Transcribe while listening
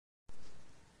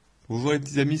Bonjour les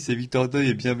petits amis, c'est Victor Doy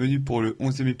et bienvenue pour le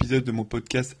 11e épisode de mon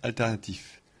podcast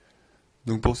alternatif.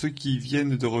 Donc pour ceux qui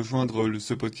viennent de rejoindre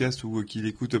ce podcast ou qui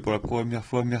l'écoutent pour la première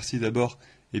fois, merci d'abord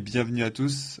et bienvenue à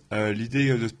tous.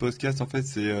 L'idée de ce podcast en fait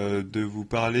c'est de vous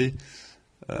parler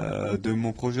de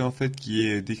mon projet en fait qui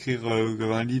est d'écrire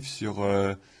un livre sur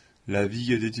la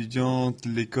vie d'étudiante,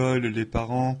 l'école, les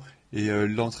parents et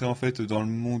l'entrée en fait dans le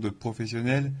monde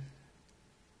professionnel.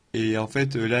 Et en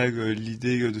fait, là,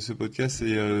 l'idée de ce podcast,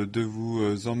 c'est de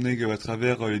vous emmener à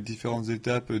travers les différentes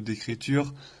étapes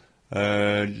d'écriture,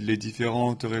 les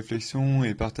différentes réflexions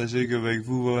et partager avec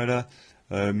vous, voilà,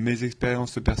 mes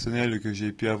expériences personnelles que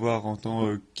j'ai pu avoir en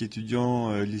tant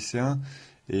qu'étudiant lycéen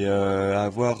et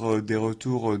avoir des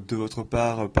retours de votre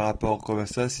part par rapport à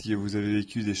ça, si vous avez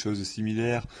vécu des choses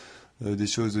similaires, des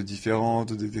choses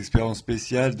différentes, des expériences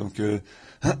spéciales. Donc,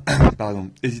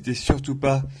 pardon, n'hésitez surtout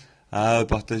pas à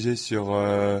partager sur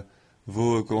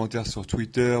vos commentaires sur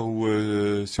Twitter ou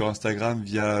sur Instagram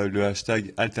via le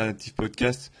hashtag Alternative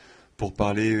Podcast pour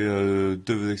parler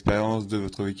de vos expériences, de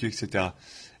votre vécu, etc.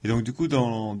 Et donc du coup,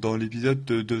 dans l'épisode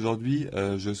d'aujourd'hui,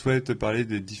 je souhaite parler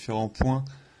des différents points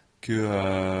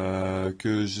que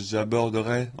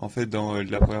j'aborderai en fait dans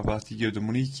la première partie de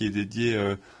mon livre qui est dédiée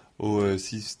au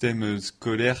système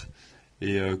scolaire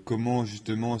et comment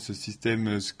justement ce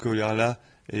système scolaire-là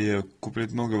est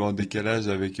complètement en décalage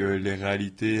avec les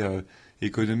réalités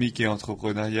économiques et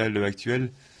entrepreneuriales actuelles.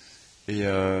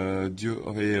 Dans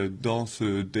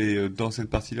cette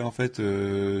partie-là, en fait,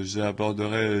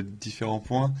 j'aborderai différents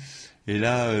points. Et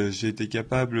là, j'ai été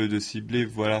capable de cibler,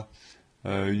 voilà,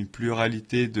 une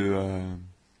pluralité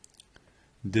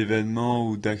d'événements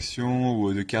ou d'actions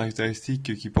ou de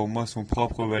caractéristiques qui pour moi sont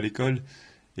propres à l'école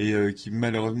et qui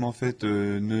malheureusement en fait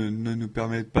ne nous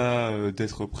permettent pas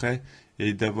d'être prêts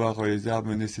et d'avoir les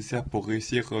armes nécessaires pour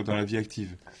réussir dans la vie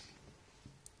active.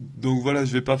 Donc voilà,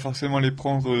 je vais pas forcément les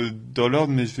prendre dans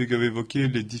l'ordre, mais je vais évoquer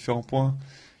les différents points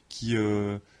qui,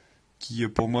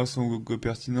 pour moi sont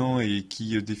pertinents et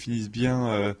qui définissent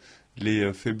bien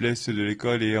les faiblesses de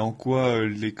l'école et en quoi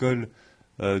l'école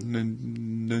ne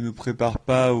nous prépare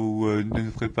pas ou ne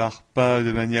nous prépare pas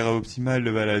de manière optimale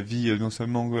à la vie non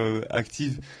seulement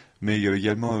active, mais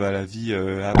également à la vie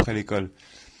après l'école.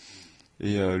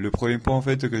 Et le premier point en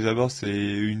fait que j'aborde, c'est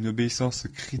une obéissance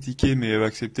critiquée mais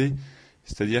acceptée.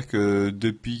 C'est-à-dire que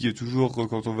depuis toujours,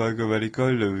 quand on va à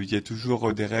l'école, il y a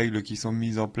toujours des règles qui sont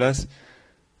mises en place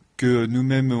que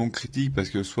nous-mêmes on critique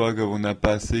parce que soit on n'a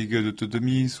pas assez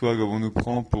d'autonomie, soit on nous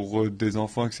prend pour des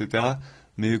enfants, etc.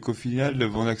 Mais qu'au final,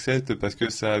 on accepte parce que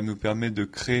ça nous permet de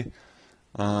créer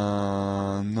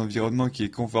un environnement qui est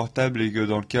confortable et que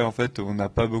dans lequel en fait on n'a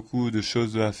pas beaucoup de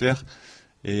choses à faire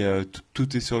et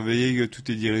tout est surveillé,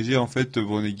 tout est dirigé. En fait,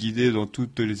 on est guidé dans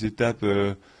toutes les étapes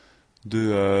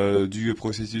du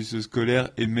processus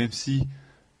scolaire et même si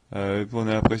on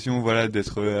a l'impression voilà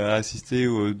d'être assisté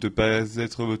ou de pas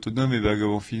être autonome et ben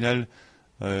au final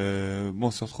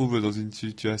on se retrouve dans une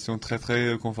situation très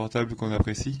très confortable qu'on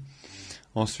apprécie.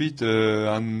 Ensuite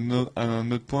un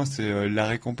autre point c'est la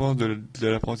récompense de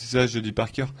l'apprentissage du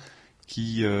par cœur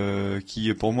qui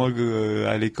pour moi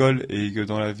à l'école et que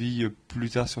dans la vie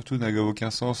plus tard surtout n'a aucun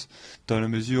sens dans la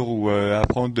mesure où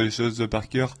apprendre des choses par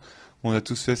cœur on a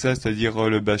tous fait ça, c'est-à-dire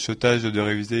le bachotage de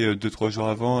réviser 2-3 jours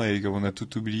avant et qu'on a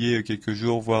tout oublié quelques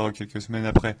jours, voire quelques semaines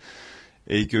après.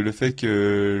 Et que le fait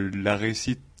que la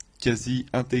réussite quasi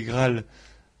intégrale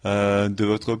de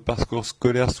votre parcours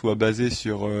scolaire soit basée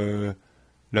sur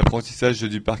l'apprentissage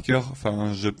du par cœur,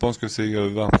 enfin, je pense que c'est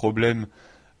un problème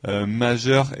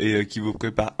majeur et qui vous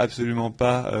prépare absolument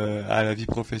pas à la vie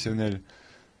professionnelle.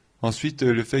 Ensuite,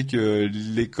 le fait que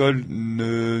l'école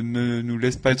ne nous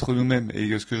laisse pas être nous-mêmes.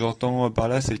 Et ce que j'entends par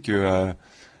là, c'est que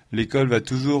l'école va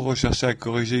toujours rechercher à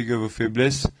corriger que vos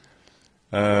faiblesses,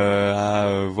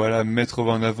 voilà, mettre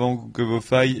en avant que vos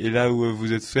failles et là où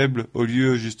vous êtes faible, au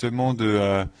lieu justement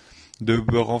de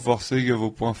renforcer que vos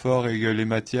points forts et que les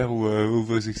matières où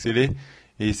vous excellez.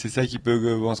 Et c'est ça qui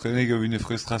peut entraîner une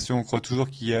frustration. On croit toujours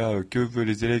qu'il y a que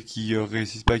les élèves qui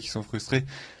réussissent pas, qui sont frustrés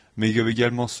mais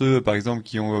également ceux, par exemple,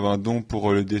 qui ont un don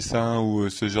pour le dessin ou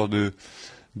ce genre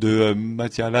de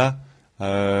matière-là,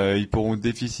 ils pourront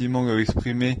difficilement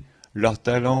exprimer leur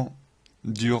talent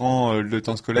durant le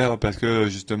temps scolaire parce que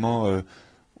justement,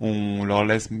 on leur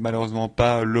laisse malheureusement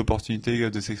pas l'opportunité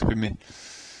de s'exprimer.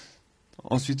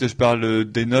 Ensuite, je parle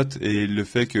des notes et le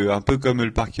fait que, un peu comme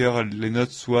le par cœur, les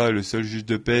notes soient le seul juge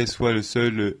de paix, soit le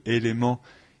seul élément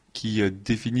qui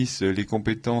définissent les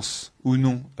compétences ou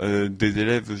non des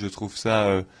élèves, je trouve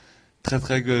ça très,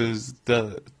 très,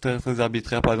 très, très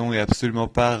arbitraire pardon, et absolument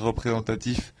pas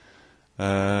représentatif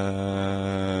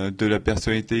de la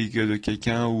personnalité de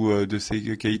quelqu'un ou de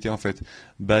ses qualités en fait.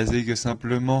 Baser que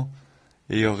simplement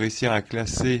et réussir à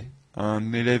classer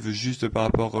un élève juste par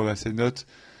rapport à ses notes,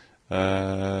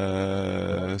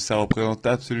 ça représente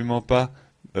absolument pas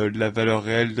la valeur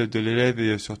réelle de l'élève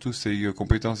et surtout ses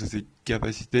compétences et ses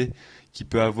capacités qu'il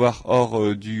peut avoir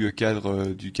hors du cadre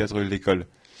de l'école.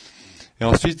 Et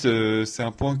ensuite, c'est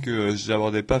un point que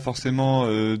j'abordais pas forcément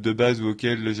de base ou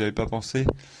auquel j'avais pas pensé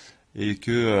et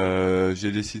que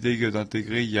j'ai décidé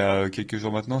d'intégrer il y a quelques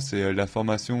jours maintenant, c'est la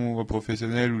formation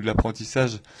professionnelle ou de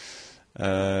l'apprentissage.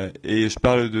 Et je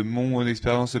parle de mon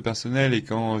expérience personnelle et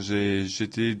quand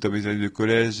j'étais dans mes années de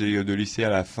collège et de lycée à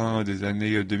la fin des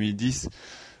années 2010,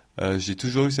 j'ai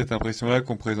toujours eu cette impression-là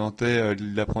qu'on présentait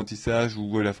l'apprentissage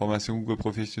ou la formation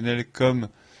professionnelle comme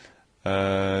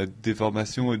des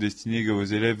formations destinées aux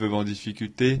élèves en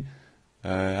difficulté,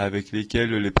 avec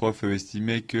lesquels les profs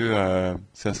estimaient que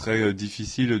ça serait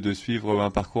difficile de suivre un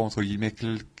parcours entre guillemets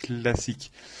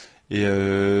classique. Et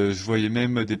je voyais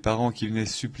même des parents qui venaient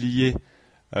supplier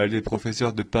les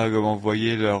professeurs de ne pas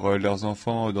envoyer leurs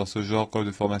enfants dans ce genre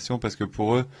de formation parce que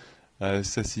pour eux,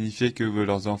 ça signifiait que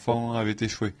leurs enfants avaient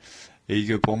échoué. Et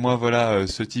que pour moi, voilà,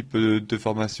 ce type de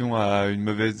formation a une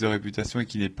mauvaise réputation et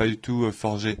qui n'est pas du tout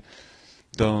forgé.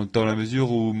 Dans la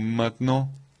mesure où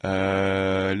maintenant,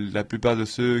 la plupart de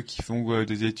ceux qui font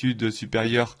des études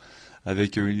supérieures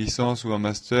avec une licence ou un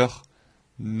master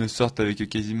ne sortent avec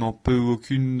quasiment peu ou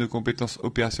aucune compétence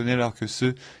opérationnelle, alors que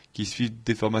ceux qui suivent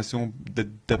des formations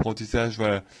d'apprentissage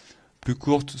voilà, plus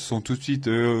courtes sont tout de suite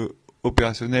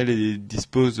opérationnels et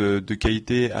disposent de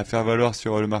qualités à faire valoir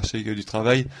sur le marché du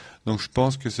travail. Donc je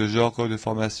pense que ce genre de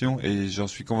formation, et j'en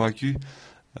suis convaincu,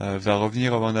 va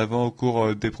revenir en avant au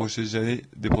cours des prochaines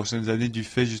années du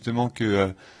fait justement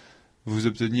que vous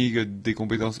obteniez des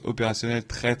compétences opérationnelles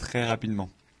très très rapidement.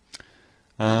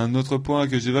 Un autre point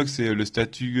que j'évoque, c'est le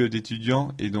statut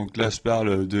d'étudiant, et donc là je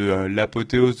parle de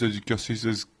l'apothéose du cursus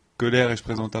scolaire et je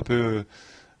présente un peu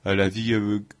la vie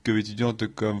étudiante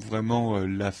comme vraiment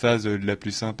la phase la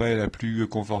plus sympa et la plus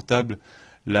confortable,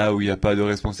 là où il n'y a pas de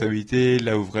responsabilité,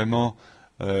 là où vraiment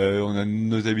on a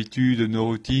nos habitudes, nos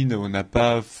routines, on n'a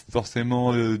pas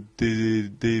forcément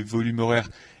des volumes horaires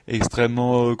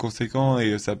extrêmement conséquents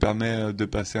et ça permet de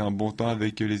passer un bon temps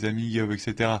avec les amis,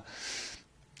 etc.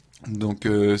 Donc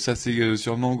ça c'est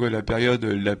sûrement la période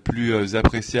la plus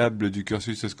appréciable du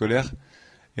cursus scolaire.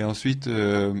 Et ensuite,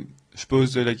 je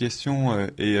pose la question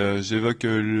et j'évoque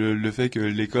le fait que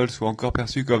l'école soit encore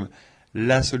perçue comme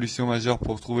la solution majeure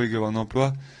pour trouver un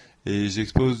emploi. Et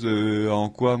j'expose en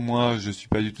quoi moi je suis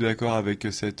pas du tout d'accord avec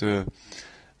cette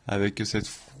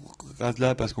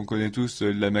phrase-là, parce qu'on connaît tous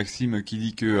la maxime qui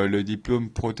dit que le diplôme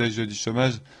protège du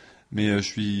chômage, mais je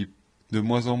suis de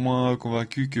moins en moins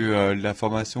convaincu que la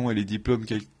formation et les diplômes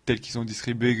tels qu'ils sont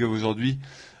distribués aujourd'hui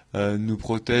nous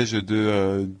protègent du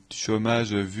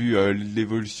chômage vu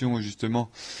l'évolution justement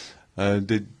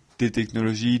des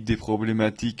technologies, des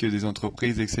problématiques des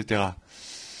entreprises, etc.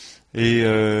 Et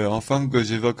enfin, que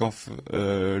j'évoque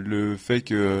le fait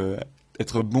que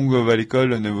être bon à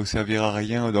l'école ne vous servira à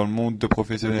rien dans le monde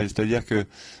professionnel. C'est-à-dire que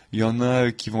il y en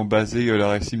a qui vont baser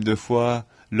leur estime de soi,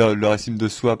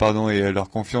 pardon, et leur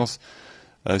confiance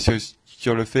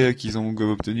sur le fait qu'ils ont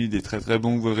obtenu des très très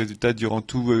bons résultats durant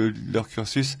tout leur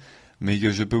cursus. Mais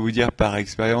je peux vous dire par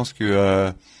expérience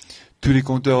que tous les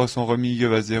compteurs sont remis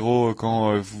à zéro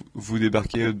quand vous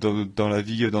débarquez dans la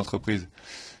vie d'entreprise.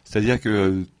 C'est-à-dire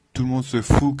que tout le monde se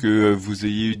fout que vous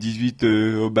ayez eu 18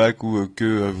 au bac ou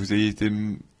que vous ayez été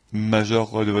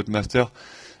major de votre master.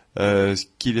 Ce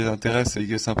qui les intéresse,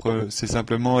 c'est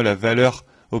simplement la valeur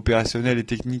opérationnelle et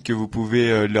technique que vous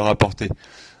pouvez leur apporter.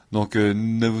 Donc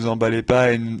ne vous emballez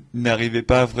pas et n'arrivez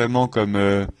pas vraiment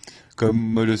comme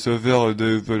le sauveur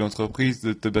de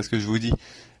l'entreprise, parce que je vous dis,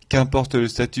 qu'importe le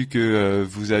statut que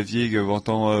vous aviez en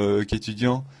tant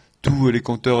qu'étudiant, tous les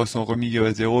compteurs sont remis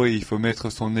à zéro et il faut mettre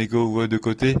son ego de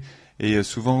côté et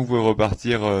souvent vous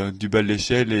repartir du bas de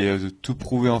l'échelle et tout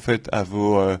prouver en fait à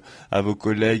vos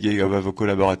collègues et à vos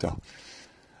collaborateurs.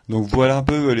 Donc voilà un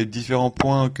peu les différents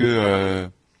points que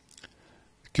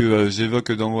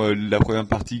j'évoque dans la première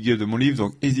partie de mon livre.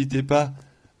 Donc n'hésitez pas,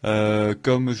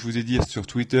 comme je vous ai dit sur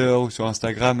Twitter ou sur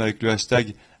Instagram avec le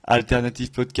hashtag Alternative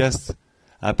Podcast,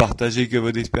 à partager que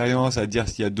votre expérience, à dire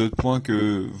s'il y a d'autres points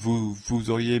que vous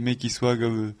auriez aimé qu'ils soient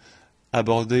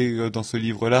abordés dans ce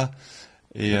livre-là.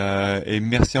 Et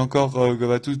merci encore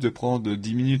à tous de prendre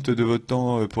 10 minutes de votre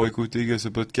temps pour écouter ce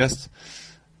podcast.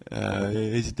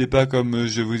 N'hésitez pas, comme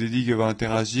je vous ai dit, à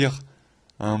interagir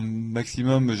un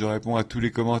maximum. Je réponds à tous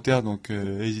les commentaires, donc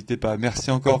n'hésitez pas.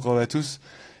 Merci encore à tous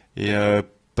et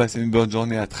Passez une bonne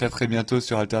journée, à très très bientôt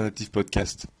sur Alternative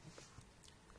Podcast.